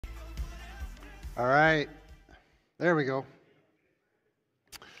All right, there we go.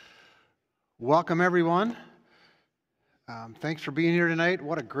 Welcome, everyone. Thanks for being here tonight.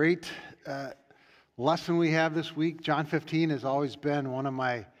 What a great lesson we have this week. John 15 has always been one of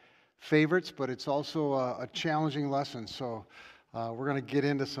my favorites, but it's also a challenging lesson. So we're going to get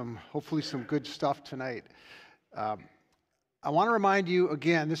into hopefully some good stuff tonight. I want to remind you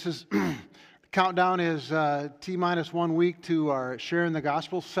again, this is the countdown is T-minus 1 week to our Sharing the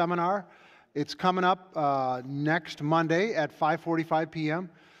Gospel seminar. It's coming up next Monday at 5:45 p.m.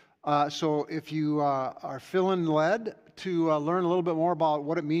 So if you are feeling led to learn a little bit more about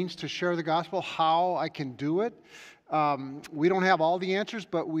what it means to share the gospel, how I can do it, we don't have all the answers,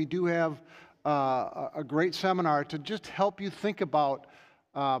 but we do have a great seminar to just help you think about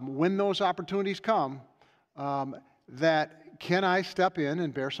when those opportunities come, that can I step in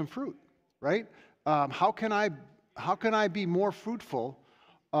and bear some fruit, right? How can I be more fruitful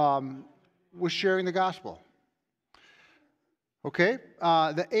with sharing the gospel? Okay,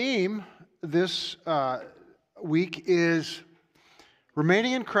 the aim this week is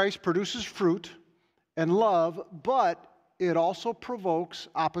remaining in Christ produces fruit and love, but it also provokes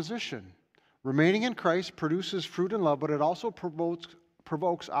opposition. Remaining in Christ produces fruit and love, but it also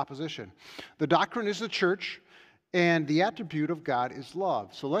provokes opposition. The doctrine is the church, and the attribute of God is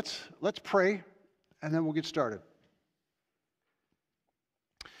love. So let's pray, and then we'll get started.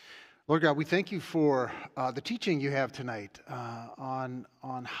 Lord God, we thank you for the teaching you have tonight on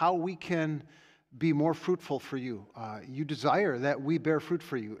how we can be more fruitful for you. You desire that we bear fruit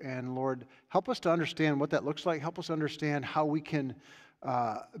for you. And Lord, help us to understand what that looks like. Help us understand how we can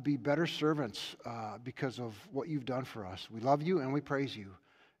be better servants because of what you've done for us. We love you and we praise you.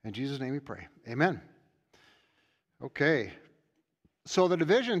 In Jesus' name we pray. Amen. Okay. So the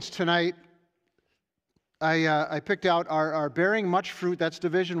divisions tonight I picked out are bearing much fruit. That's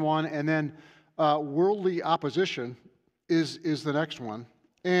division one. And then worldly opposition is the next one.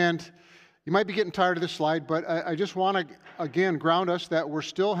 And you might be getting tired of this slide, but I just want to, again, ground us that we're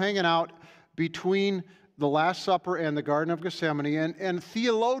still hanging out between the Last Supper and the Garden of Gethsemane. And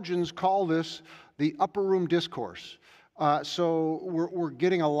theologians call this the upper room discourse. So we're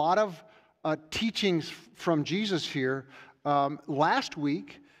getting a lot of teachings from Jesus here. Last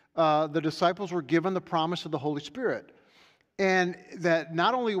week, the disciples were given the promise of the Holy Spirit. And that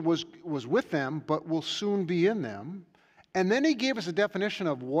not only was with them, but will soon be in them. And then he gave us a definition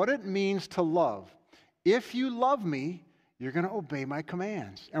of what it means to love. If you love me, you're going to obey my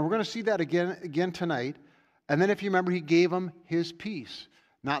commands. And we're going to see that again tonight. And then if you remember, he gave them his peace.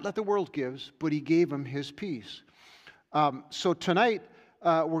 Not that the world gives, but he gave them his peace. So tonight,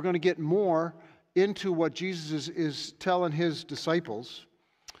 we're going to get more into what Jesus is telling his disciples.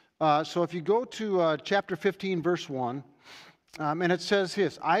 So if you go to chapter 15, verse 1, and it says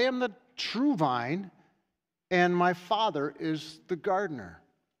this, I am the true vine, and my Father is the gardener.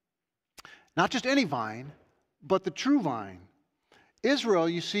 Not just any vine, but the true vine. Israel,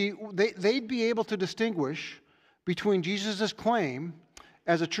 you see, they'd be able to distinguish between Jesus' claim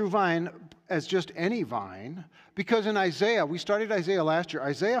as a true vine as just any vine, because in Isaiah, we studied Isaiah last year,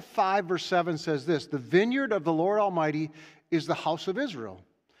 Isaiah 5, verse 7 says this, the vineyard of the Lord Almighty is the house of Israel,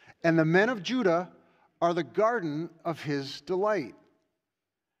 and the men of Judah are the garden of his delight.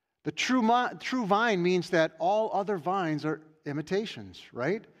 The true vine means that all other vines are imitations,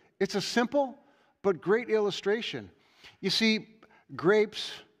 right? It's a simple but great illustration. You see,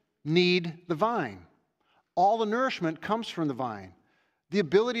 grapes need the vine. All the nourishment comes from the vine. The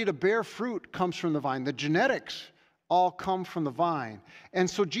ability to bear fruit comes from the vine. The genetics all come from the vine. And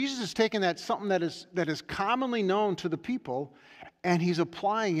so Jesus is taking something that is commonly known to the people, and he's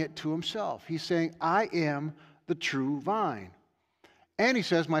applying it to himself. He's saying, I am the true vine. And he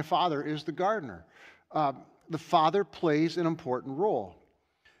says, my Father is the gardener. The Father plays an important role.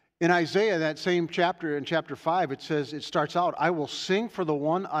 In Isaiah, that same chapter, in chapter 5, it starts out, I will sing for the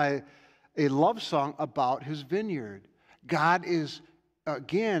one a love song about his vineyard. God is,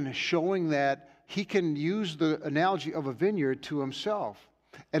 again, showing that he can use the analogy of a vineyard to himself.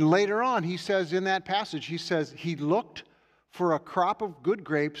 And later on, he says in that passage, he says, he looked for a crop of good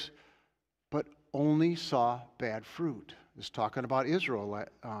grapes, but only saw bad fruit. It's talking about Israel.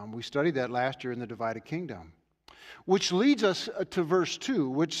 We studied that last year in the divided kingdom. Which leads us to verse 2,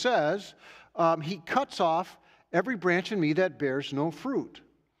 which says, he cuts off every branch in me that bears no fruit.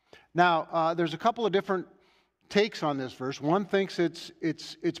 Now, there's a couple of different takes on this verse. One thinks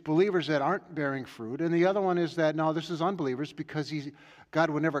it's believers that aren't bearing fruit, and the other one is that, no, this is unbelievers because God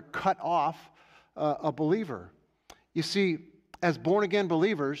would never cut off a believer. You see, as born-again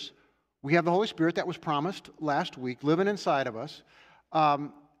believers, we have the Holy Spirit that was promised last week living inside of us.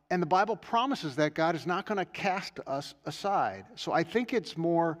 And the Bible promises that God is not going to cast us aside. So I think it's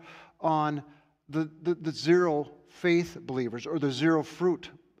more on the zero faith believers or the zero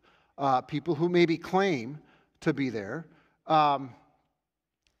fruit people who maybe claim to be there.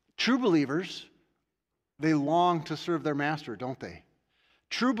 True believers, they long to serve their master, don't they?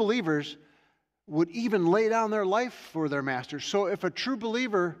 True believers would even lay down their life for their master. So if a true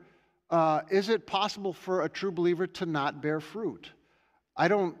believer, is it possible for a true believer to not bear fruit? I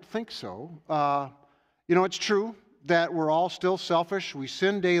don't think so. It's true that we're all still selfish. We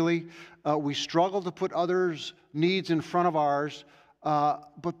sin daily. We struggle to put others' needs in front of ours.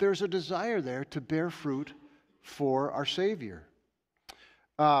 But there's a desire there to bear fruit for our Savior.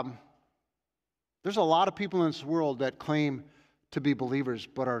 There's a lot of people in this world that claim to be believers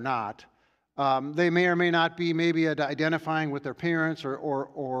but are not. They may or may not be maybe identifying with their parents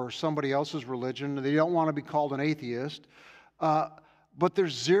or somebody else's religion. They don't want to be called an atheist. But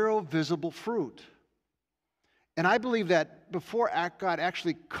there's zero visible fruit. And I believe that before God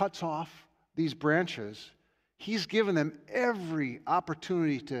actually cuts off these branches, He's given them every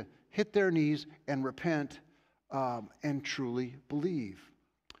opportunity to hit their knees and repent and truly believe.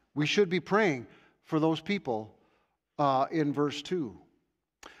 We should be praying for those people in verse 2.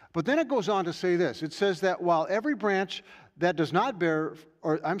 But then it goes on to say this. It says that while every branch that does not bear,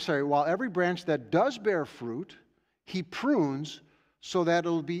 while every branch that does bear fruit, He prunes so that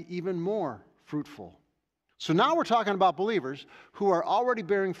it'll be even more fruitful. So now we're talking about believers who are already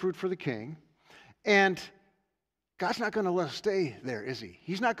bearing fruit for the King, and God's not going to let us stay there, is He?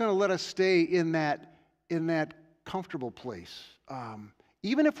 He's not going to let us stay in that comfortable place.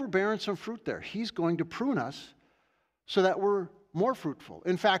 Even if we're bearing some fruit there, He's going to prune us so that we're more fruitful.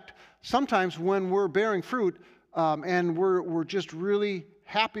 In fact, sometimes when we're bearing fruit and we're just really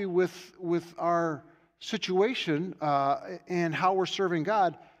happy with our situation and how we're serving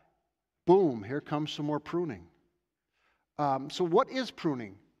God, boom, here comes some more pruning. So what is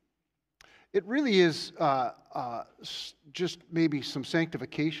pruning? It really is just maybe some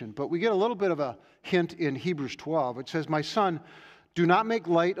sanctification, but we get a little bit of a hint in Hebrews 12. It says, "My son, do not make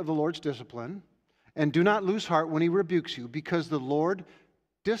light of the Lord's discipline, and do not lose heart when He rebukes you, because the Lord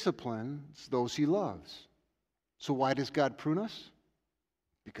disciplines those He loves." So why does God prune us?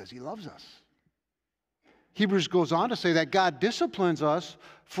 Because He loves us. Hebrews goes on to say that God disciplines us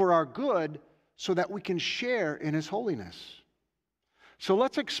for our good so that we can share in His holiness. So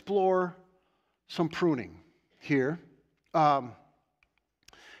let's explore some pruning here.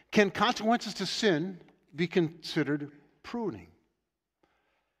 Can consequences to sin be considered pruning?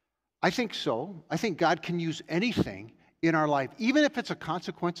 I think so. I think God can use anything in our life, even if it's a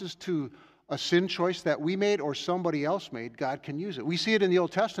consequences to a sin choice that we made or somebody else made. God can use it. We see it in the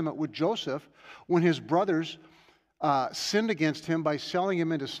Old Testament with Joseph when his brothers sinned against him by selling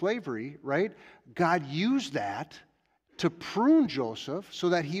him into slavery, right? God used that to prune Joseph so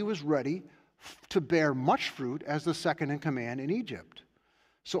that he was ready to bear much fruit as the second in command in Egypt.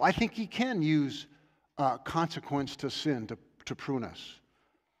 So I think He can use consequence to sin to prune us.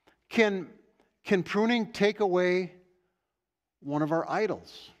 Can pruning take away one of our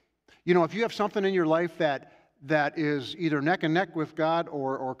idols? You know, if you have something in your life that is either neck and neck with God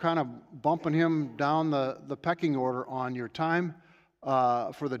or kind of bumping Him down the pecking order on your time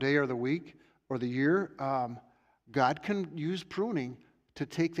for the day or the week or the year, God can use pruning to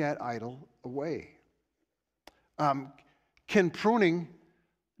take that idol away. Can pruning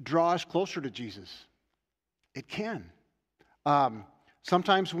draw us closer to Jesus? It can.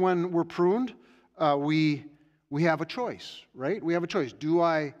 Sometimes when we're pruned, we have a choice, right? We have a choice. Do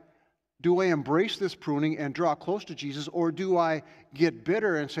I embrace this pruning and draw close to Jesus, or do I get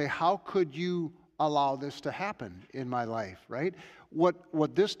bitter and say, how could you allow this to happen in my life, right?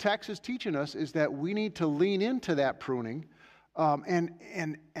 What this text is teaching us is that we need to lean into that pruning and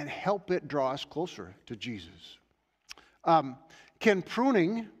help it draw us closer to Jesus. Can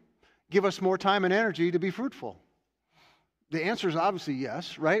pruning give us more time and energy to be fruitful? The answer is obviously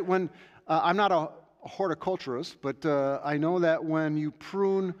yes, right? When I'm not a horticulturist, but I know that when you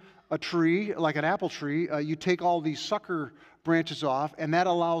prune a tree, like an apple tree, you take all these sucker branches off, and that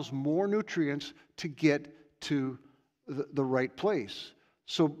allows more nutrients to get to the right place.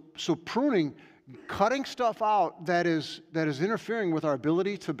 So pruning, cutting stuff out that is interfering with our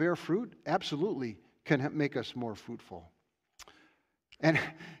ability to bear fruit, absolutely can make us more fruitful. And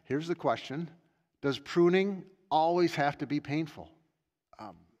here's the question: does pruning always have to be painful?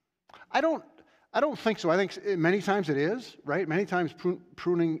 I don't think so. I think many times it is, right? Many times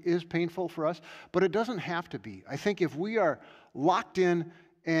pruning is painful for us, but it doesn't have to be. I think if we are locked in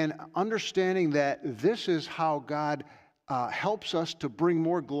and understanding that this is how God helps us to bring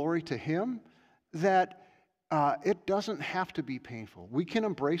more glory to Him, that it doesn't have to be painful. We can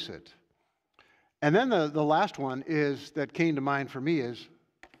embrace it. And then the last one that came to mind for me is,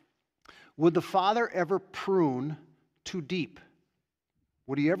 would the Father ever prune too deep?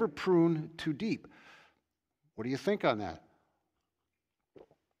 Would He ever prune too deep? What do you think on that?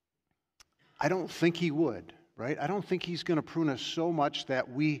 I don't think He would, right? I don't think He's going to prune us so much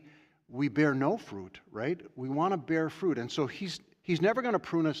that we bear no fruit, right? We want to bear fruit. And so He's never going to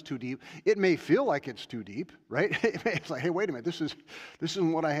prune us too deep. It may feel like it's too deep, right? It's like, hey, wait a minute, this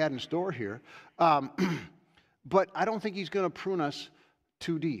isn't what I had in store here. But I don't think He's going to prune us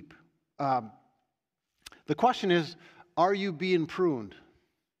too deep. The question is, are you being pruned?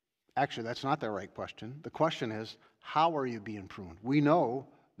 Actually, that's not the right question. The question is, how are you being pruned? We know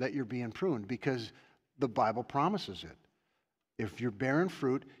that you're being pruned because the Bible promises it. If you're bearing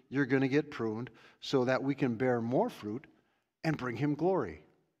fruit, you're going to get pruned so that we can bear more fruit and bring Him glory.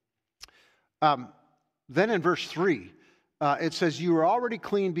 Then in verse 3, it says, you are already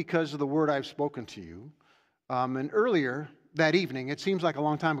clean because of the word I've spoken to you. And earlier that evening, it seems like a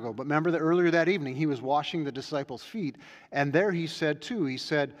long time ago, but remember that earlier that evening, He was washing the disciples' feet. And there He said,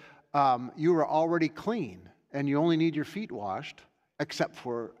 you are already clean, and you only need your feet washed, except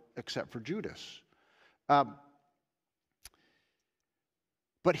for Judas.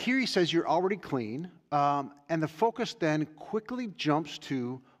 But here He says you're already clean, and the focus then quickly jumps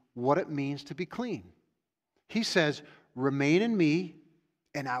to what it means to be clean. He says, remain in me,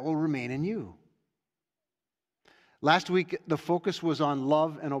 and I will remain in you. Last week, the focus was on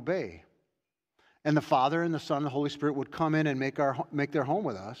love and obey. And the Father and the Son and the Holy Spirit would come in and make their home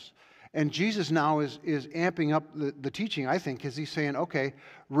with us. And Jesus now is amping up the teaching, I think, because He's saying, okay,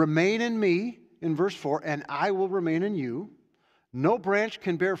 remain in me, in verse 4, and I will remain in you. No branch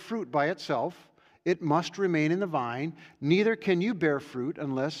can bear fruit by itself. It must remain in the vine. Neither can you bear fruit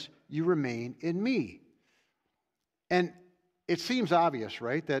unless you remain in me. And it seems obvious,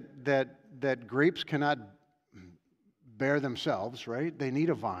 right, that grapes cannot bear themselves, right? They need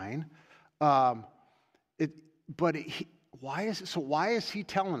a vine. Why is He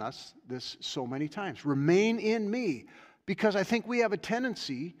telling us this so many times? Remain in me. Because I think we have a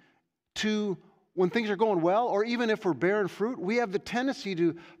tendency to, when things are going well, or even if we're bearing fruit, we have the tendency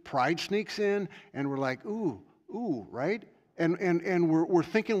to, pride sneaks in, and we're like, ooh, right? And we're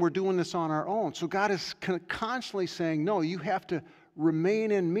thinking we're doing this on our own. So God is constantly saying, no, you have to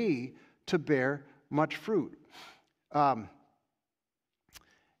remain in me to bear much fruit.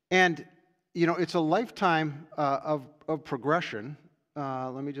 And, it's a lifetime of progression.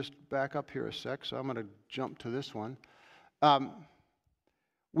 Let me just back up here a sec. So I'm going to jump to this one.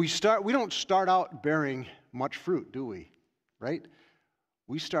 We don't start out bearing much fruit, do we? Right?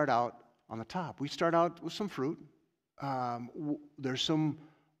 We start out on the top. We start out with some fruit. There's some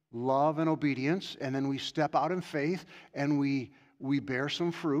love and obedience, and then we step out in faith, and we bear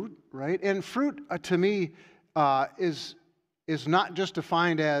some fruit, right? And fruit, to me, is not just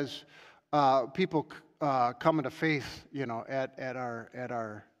defined as people coming to faith, at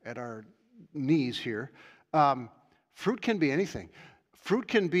our knees here. Fruit can be anything. Fruit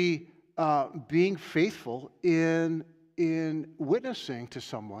can be being faithful in witnessing to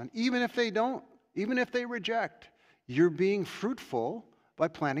someone, even if they reject. You're being fruitful by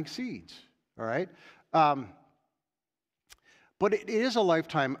planting seeds. All right. But it is a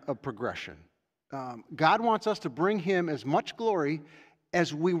lifetime of progression. God wants us to bring Him as much glory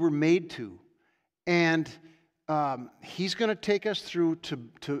as we were made to. And He's going to take us through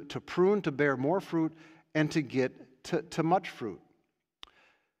to prune, to bear more fruit, and to get to much fruit.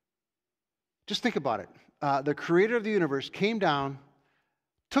 Just think about it. The Creator of the universe came down,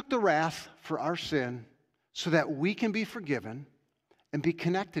 took the wrath for our sin so that we can be forgiven and be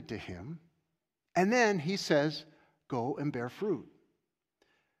connected to Him. And then He says, go and bear fruit.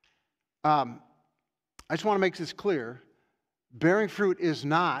 I just want to make this clear. Bearing fruit does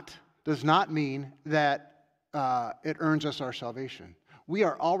not mean that it earns us our salvation. We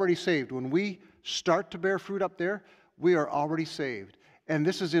are already saved. When we start to bear fruit up there, we are already saved. And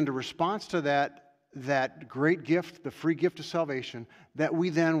this is in response to that great gift, the free gift of salvation, that we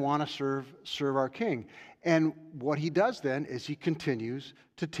then want to serve our King. And what He does then is He continues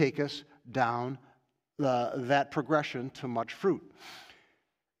to take us down that progression to much fruit.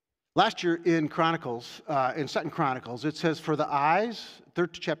 Last year in Chronicles, in 2 Chronicles, it says,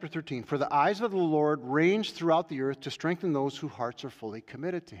 chapter 13, for the eyes of the Lord range throughout the earth to strengthen those whose hearts are fully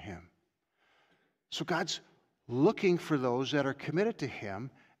committed to Him. So God's looking for those that are committed to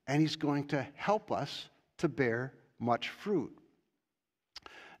Him, and He's going to help us to bear much fruit.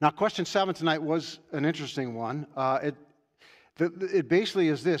 Now, question 7 tonight was an interesting one. It basically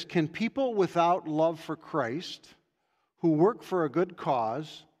is this: can people without love for Christ, who work for a good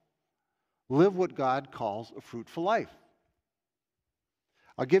cause, live what God calls a fruitful life?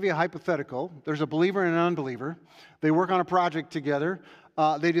 I'll give you a hypothetical. There's a believer and an unbeliever. They work on a project together.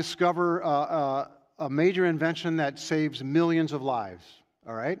 They discover a major invention that saves millions of lives.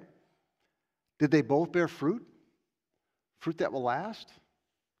 All right? Did they both bear fruit? Fruit that will last?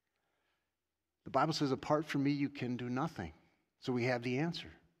 The Bible says, apart from me, you can do nothing. So we have the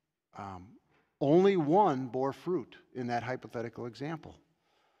answer. Only one bore fruit in that hypothetical example.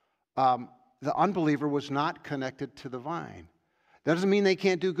 The unbeliever was not connected to the vine. That doesn't mean they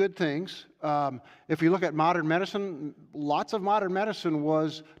can't do good things. If you look at modern medicine, lots of modern medicine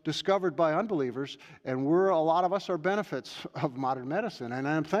was discovered by unbelievers, and a lot of us are benefits of modern medicine, and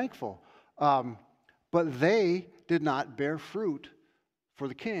I'm thankful. But they did not bear fruit for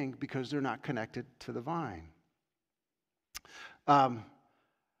the king because they're not connected to the vine. Not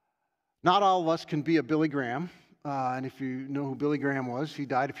all of us can be a Billy Graham, and if you know who Billy Graham was, he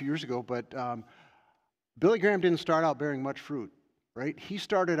died a few years ago, but Billy Graham didn't start out bearing much fruit. Right? He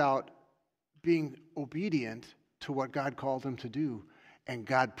started out being obedient to what God called him to do, and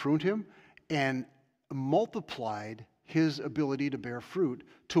God pruned him and multiplied his ability to bear fruit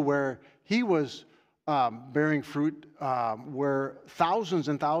to where he was bearing fruit where thousands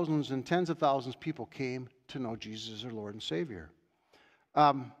and thousands and tens of thousands of people came to know Jesus as their Lord and Savior.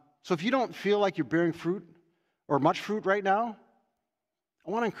 So if you don't feel like you're bearing fruit or much fruit right now,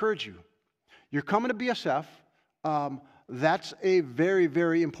 I want to encourage you. You're coming to BSF. That's a very,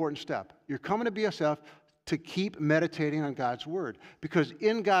 very important step. You're coming to BSF to keep meditating on God's Word, because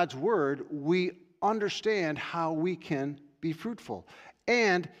in God's Word, we understand how we can be fruitful,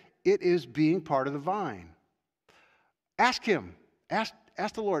 and it is being part of the vine. Ask Him, ask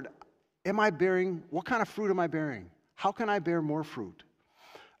the Lord, what kind of fruit am I bearing? How can I bear more fruit?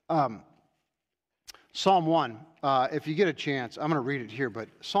 Psalm 1, if you get a chance, I'm going to read it here, but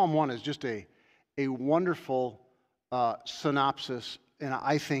Psalm 1 is just a wonderful synopsis, and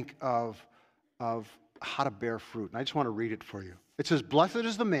I think of how to bear fruit. And I just want to read it for you. It says, "Blessed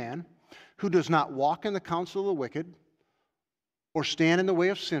is the man who does not walk in the counsel of the wicked, or stand in the way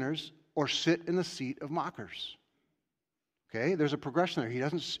of sinners, or sit in the seat of mockers." Okay, there's a progression there.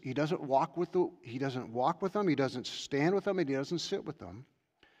 He doesn't walk with them, he doesn't stand with them, and he doesn't sit with them.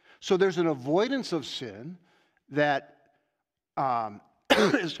 So there's an avoidance of sin that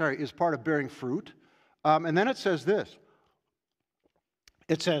is part of bearing fruit. And then it says this.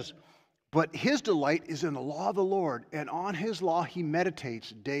 It says, "But his delight is in the law of the Lord, and on his law he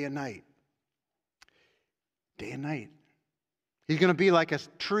meditates day and night." Day and night. He's going to be like a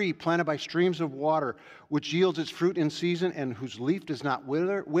tree planted by streams of water, which yields its fruit in season, and whose leaf does not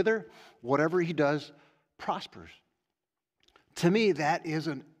wither. Whatever he does prospers. To me, that is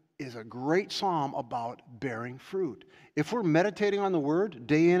a great psalm about bearing fruit. If we're meditating on the Word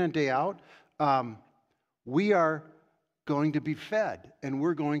day in and day out, we are going to be fed, and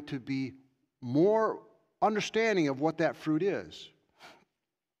we're going to be more understanding of what that fruit is.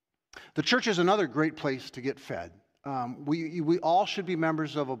 The church is another great place to get fed. We all should be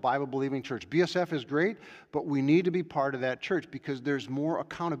members of a Bible-believing church. BSF is great, but we need to be part of that church because there's more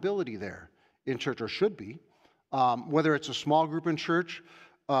accountability there in church, or should be. Whether it's a small group in church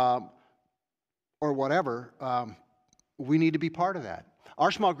or whatever, we need to be part of that. Our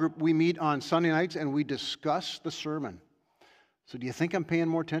small group, we meet on Sunday nights and we discuss the sermon. So do you think I'm paying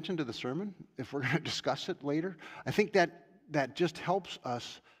more attention to the sermon if we're going to discuss it later? I think that just helps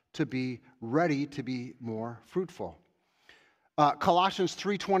us to be ready to be more fruitful. Colossians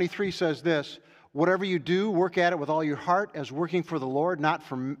 3:23 says this, "Whatever you do, work at it with all your heart as working for the Lord, not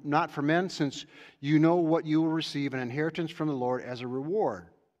for men, since you know what you will receive, an inheritance from the Lord as a reward."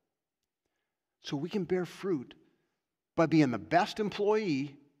 So we can bear fruit by being the best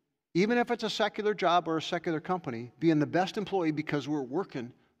employee, even if it's a secular job or a secular company, being the best employee because we're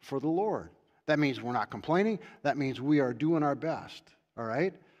working for the Lord. That means we're not complaining. That means we are doing our best, all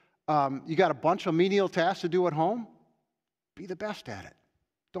right? You got a bunch of menial tasks to do at home? Be the best at it.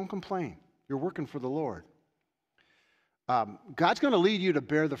 Don't complain. You're working for the Lord. God's going to lead you to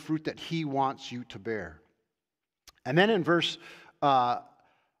bear the fruit that He wants you to bear. And then in verse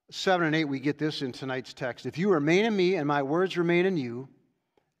 7 and 8, we get this in tonight's text. "If you remain in me and my words remain in you,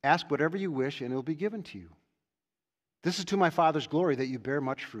 ask whatever you wish and it will be given to you. This is to my Father's glory that you bear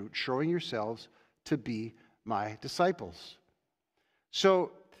much fruit, showing yourselves to be my disciples."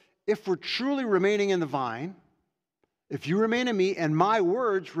 So if we're truly remaining in the vine, if you remain in me and my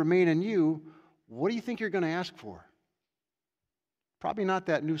words remain in you, what do you think you're going to ask for? Probably not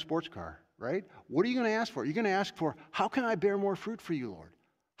that new sports car, right? What are you going to ask for? You're going to ask for, how can I bear more fruit for you, Lord?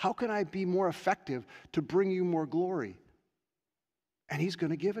 How can I be more effective to bring you more glory? And he's going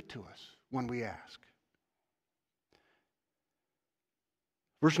to give it to us when we ask.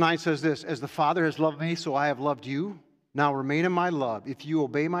 Verse 9 says this, as the Father has loved me, so I have loved you. Now remain in my love. If you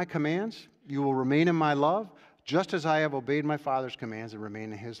obey my commands, you will remain in my love, just as I have obeyed my Father's commands and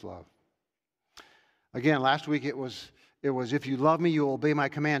remain in his love. Again, last week it was if you love me, you'll obey my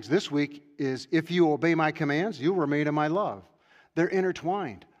commands. This week is if you obey my commands, you'll remain in my love. They're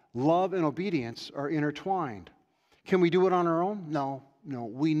intertwined. Love and obedience are intertwined. Can we do it on our own? No.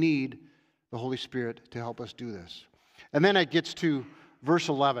 We need the Holy Spirit to help us do this. And then it gets to verse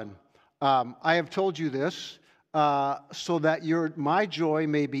 11. I have told you this so that my joy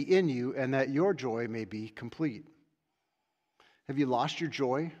may be in you and that your joy may be complete. Have you lost your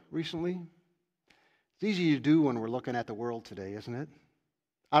joy recently? It's easy to do when we're looking at the world today, isn't it?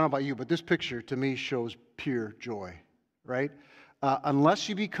 I don't know about you, but this picture to me shows pure joy, right? Unless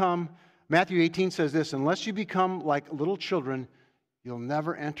you become, Matthew 18 says this, unless you become like little children, you'll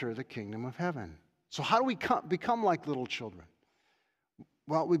never enter the kingdom of heaven. So how do we become like little children?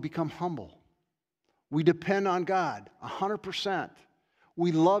 Well, we become humble. We depend on God 100%.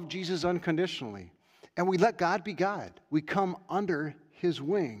 We love Jesus unconditionally. And we let God be God. We come under his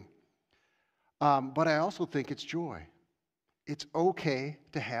wing. But I also think it's joy. It's okay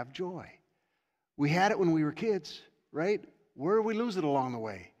to have joy. We had it when we were kids, right? Where do we lose it along the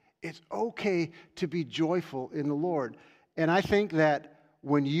way? It's okay to be joyful in the Lord. And I think that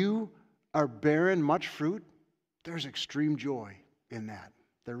when you are bearing much fruit, there's extreme joy in that.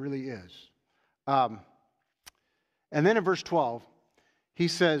 There really is. And then in verse 12, he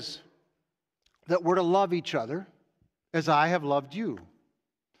says that we're to love each other as I have loved you.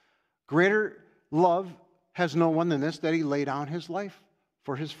 Greater love has no one than this, that he laid down his life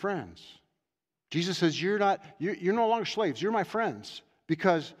for his friends. Jesus says, you're no longer slaves, you're my friends,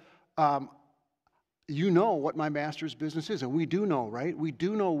 because you know what my master's business is. And we do know, right? We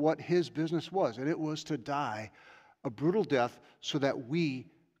do know what his business was, and it was to die a brutal death so that we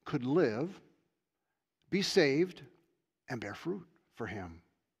could live, be saved, and bear fruit for him.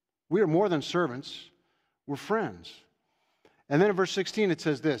 We are more than servants, we're friends. And then in verse 16 it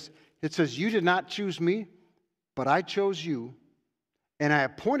says this, it says, you did not choose me, but I chose you, and I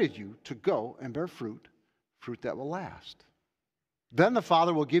appointed you to go and bear fruit, fruit that will last. Then the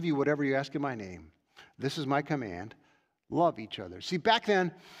Father will give you whatever you ask in my name. This is my command, love each other. See, back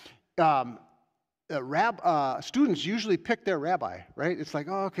then, students usually pick their rabbi, right? It's like,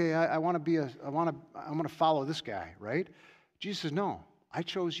 oh, okay, I want to follow this guy, right? Jesus says, no, I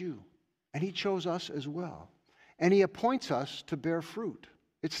chose you, and he chose us as well. And he appoints us to bear fruit.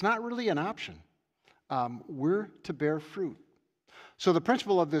 It's not really an option. We're to bear fruit. So the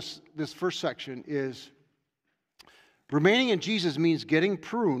principle of this first section is remaining in Jesus means getting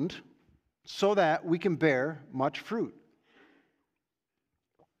pruned so that we can bear much fruit.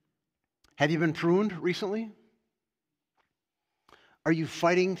 Have you been pruned recently? Are you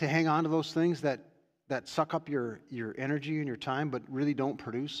fighting to hang on to those things that suck up your energy and your time but really don't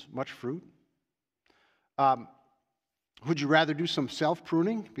produce much fruit? Would you rather do some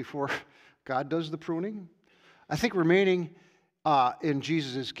self-pruning before God does the pruning? I think remaining in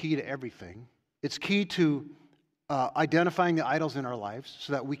Jesus is key to everything. It's key to identifying the idols in our lives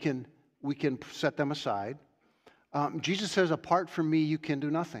so that we can set them aside. Jesus says, apart from me, you can do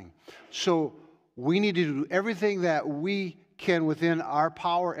nothing. So we need to do everything that we can within our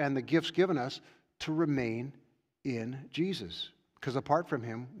power and the gifts given us to remain in Jesus. Because apart from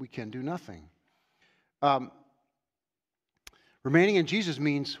him, we can do nothing. Remaining in Jesus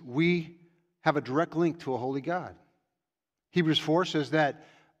means we have a direct link to a holy God. Hebrews 4 says that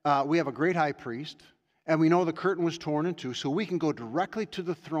we have a great high priest, and we know the curtain was torn in two, so we can go directly to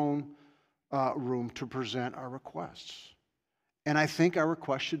the throne room to present our requests. And I think our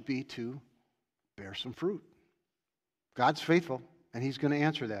request should be to bear some fruit. God's faithful, and he's going to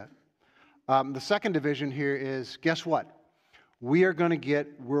answer that. The second division here is, guess what? We are going to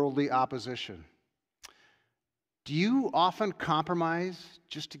get worldly opposition. Do you often compromise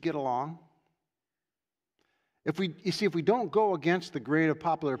just to get along? If we don't go against the grain of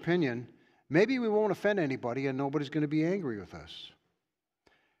popular opinion, maybe we won't offend anybody and nobody's going to be angry with us.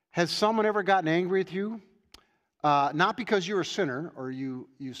 Has someone ever gotten angry with you? Not because you're a sinner or you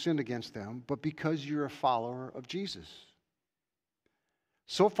sinned against them, but because you're a follower of Jesus.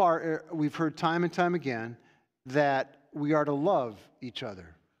 So far, we've heard time and time again that we are to love each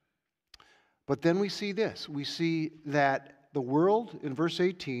other. But then we see this. We see that the world, in verse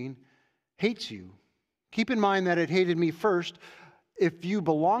 18, hates you. Keep in mind that it hated me first. if you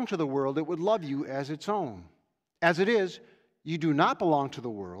belong to the world, it would love you as its own. As it is, you do not belong to the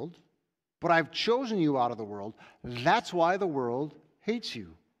world, but I've chosen you out of the world. That's why the world hates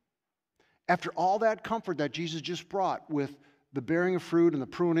you. After all that comfort that Jesus just brought with the bearing of fruit and the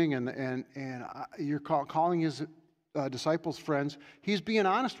pruning and you're calling his disciples friends, he's being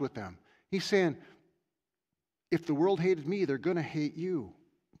honest with them. He's saying, if the world hated me, they're going to hate you.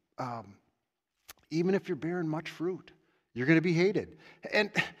 Even if you're bearing much fruit, you're going to be hated.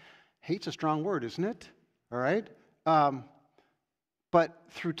 And hate's a strong word, isn't it? All right? But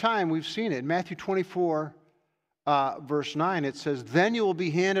through time, we've seen it. In Matthew 24, verse 9, it says, then you will be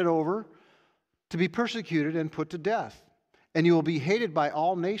handed over to be persecuted and put to death, and you will be hated by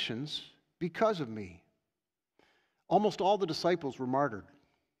all nations because of me. Almost all the disciples were martyred.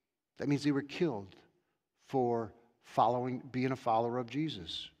 That means they were killed for being a follower of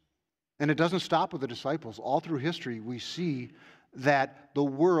Jesus. And it doesn't stop with the disciples. All through history, we see that the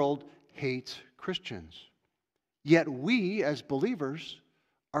world hates Christians. Yet we, as believers,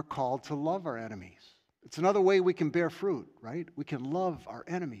 are called to love our enemies. It's another way we can bear fruit, right? We can love our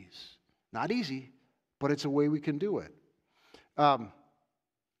enemies. Not easy, but it's a way we can do it.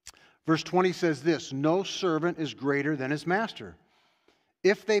 Verse 20 says this, no servant is greater than his master.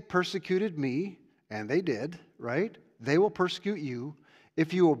 If they persecuted me, and they did, right? They will persecute you.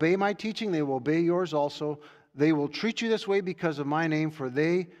 If you obey my teaching, they will obey yours also. They will treat you this way because of my name, for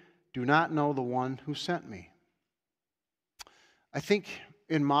they do not know the one who sent me. I think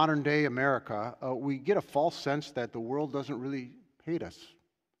in modern day America, we get a false sense that the world doesn't really hate us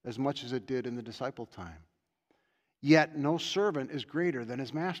as much as it did in the disciple time. Yet no servant is greater than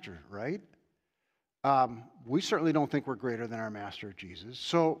his master, right? We certainly don't think we're greater than our master, Jesus.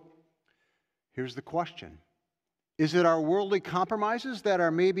 So here's the question. Is it our worldly compromises that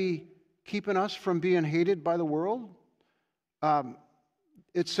are maybe keeping us from being hated by the world?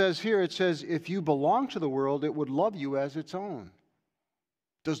 It says, if you belong to the world, it would love you as its own.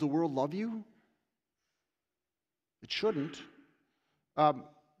 Does the world love you? It shouldn't.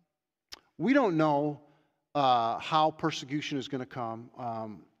 We don't know how persecution is going to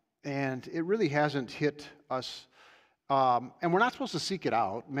come, and it really hasn't hit us. And we're not supposed to seek it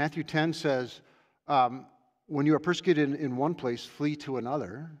out. Matthew 10 says, when you are persecuted in one place, flee to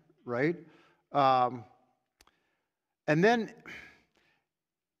another, right? And then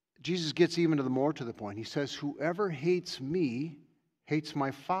Jesus gets even more to the point. He says, whoever hates me hates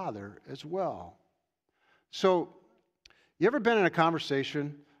my Father as well. So, you ever been in a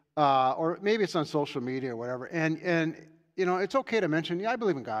conversation, or maybe it's on social media or whatever, and you know, it's okay to mention, yeah, I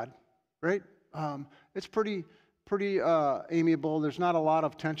believe in God, right? It's pretty amiable. There's not a lot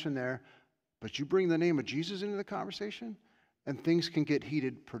of tension there. But you bring the name of Jesus into the conversation, and things can get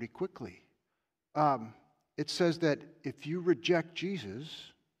heated pretty quickly. It says that if you reject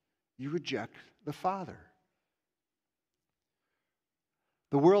Jesus, you reject the Father.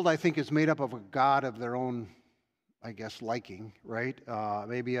 The world, I think, is made up of a God of their own, I guess, liking, right?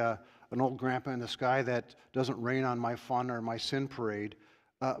 Maybe an old grandpa in the sky that doesn't rain on my fun or my sin parade.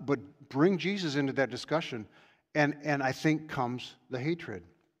 But bring Jesus into that discussion, and I think comes the hatred.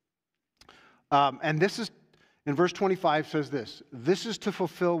 And this is, in verse 25 says this, this is to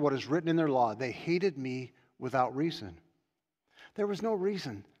fulfill what is written in their law. They hated me without reason. There was no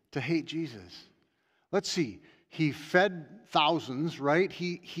reason to hate Jesus. Let's see. He fed thousands, right?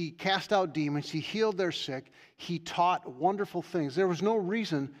 He cast out demons. He healed their sick. He taught wonderful things. There was no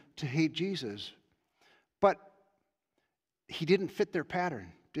reason to hate Jesus. But he didn't fit their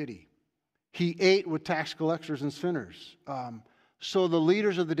pattern, did he? He ate with tax collectors and sinners. So the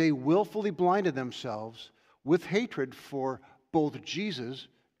leaders of the day willfully blinded themselves with hatred for both Jesus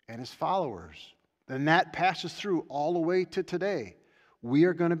and his followers. And that passes through all the way to today. We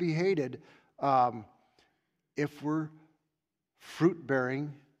are going to be hated if we're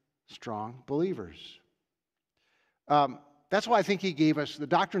fruit-bearing, strong believers. That's why I think he gave us, the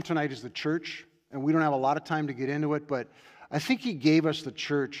doctrine tonight is the church, and we don't have a lot of time to get into it, but I think he gave us the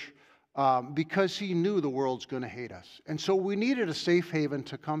church because he knew the world's going to hate us. And so we needed a safe haven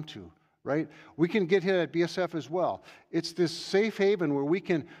to come to, right? We can get here at BSF as well. It's this safe haven where we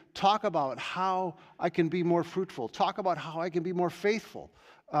can talk about how I can be more fruitful, talk about how I can be more faithful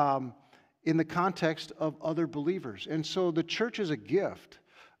in the context of other believers. And so the church is a gift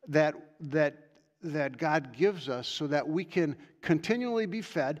that God gives us so that we can continually be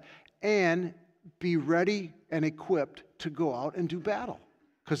fed and be ready and equipped to go out and do battle.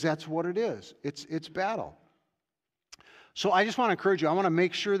 Because that's what it is. It's battle. So I just want to encourage you. I want to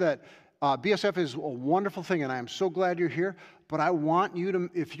make sure that BSF is a wonderful thing, and I am so glad you're here. But I want you to,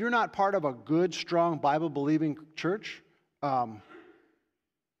 if you're not part of a good, strong, Bible-believing church,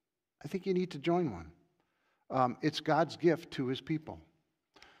 I think you need to join one. It's God's gift to his people.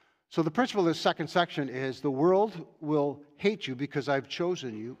 So the principle of this second section is the world will hate you because I've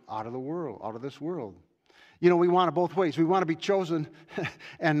chosen you out of the world, out of this world. You know, we want it both ways. We want to be chosen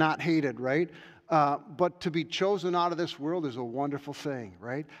and not hated, right? But to be chosen out of this world is a wonderful thing,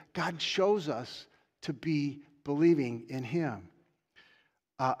 right? God chose us to be believing in him.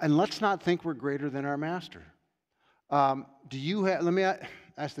 And let's not think we're greater than our master. Let me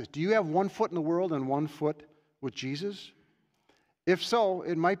ask this. Do you have one foot in the world and one foot with Jesus? If so,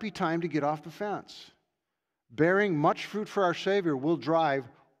 it might be time to get off the fence. Bearing much fruit for our Savior will drive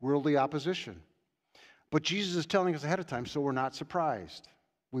worldly opposition. But Jesus is telling us ahead of time, so we're not surprised.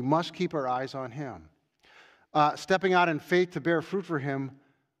 We must keep our eyes on him. Stepping out in faith to bear fruit for him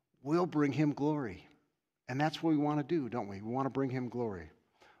will bring him glory. And that's what we want to do, don't we? We want to bring him glory.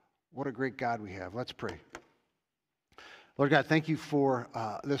 What a great God we have. Let's pray. Lord God, thank you for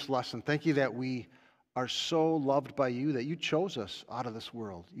this lesson. Thank you that we are so loved by you, that you chose us out of this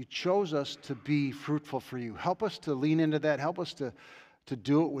world. You chose us to be fruitful for you. Help us to lean into that. Help us to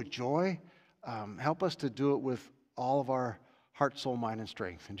do it with joy. Help us to do it with all of our heart, soul, mind, and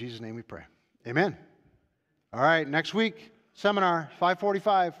strength. In Jesus' name we pray. Amen. All right, next week, seminar,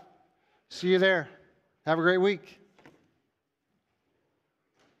 5:45. See you there. Have a great week.